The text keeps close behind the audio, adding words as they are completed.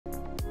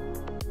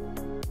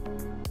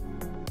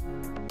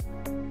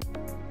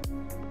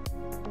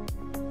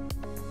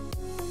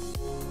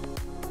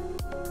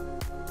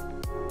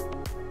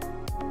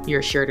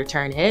You're sure to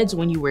turn heads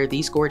when you wear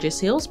these gorgeous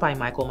heels by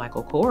Michael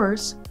Michael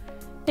Kors.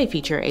 They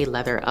feature a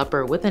leather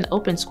upper with an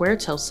open square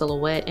toe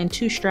silhouette and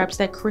two straps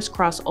that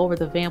crisscross over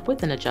the vamp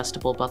with an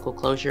adjustable buckle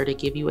closure to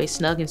give you a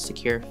snug and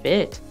secure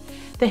fit.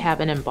 They have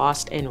an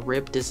embossed and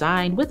ribbed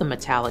design with a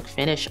metallic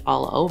finish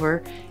all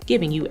over,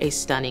 giving you a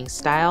stunning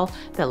style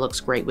that looks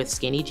great with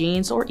skinny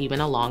jeans or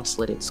even a long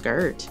slitted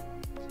skirt.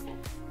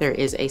 There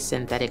is a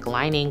synthetic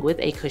lining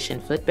with a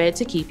cushioned footbed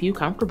to keep you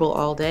comfortable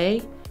all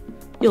day.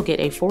 You'll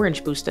get a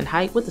 4-inch boost in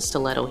height with a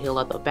stiletto heel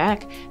at the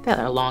back that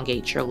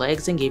elongates your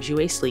legs and gives you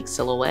a sleek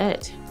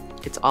silhouette.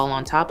 It's all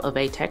on top of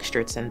a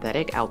textured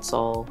synthetic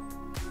outsole.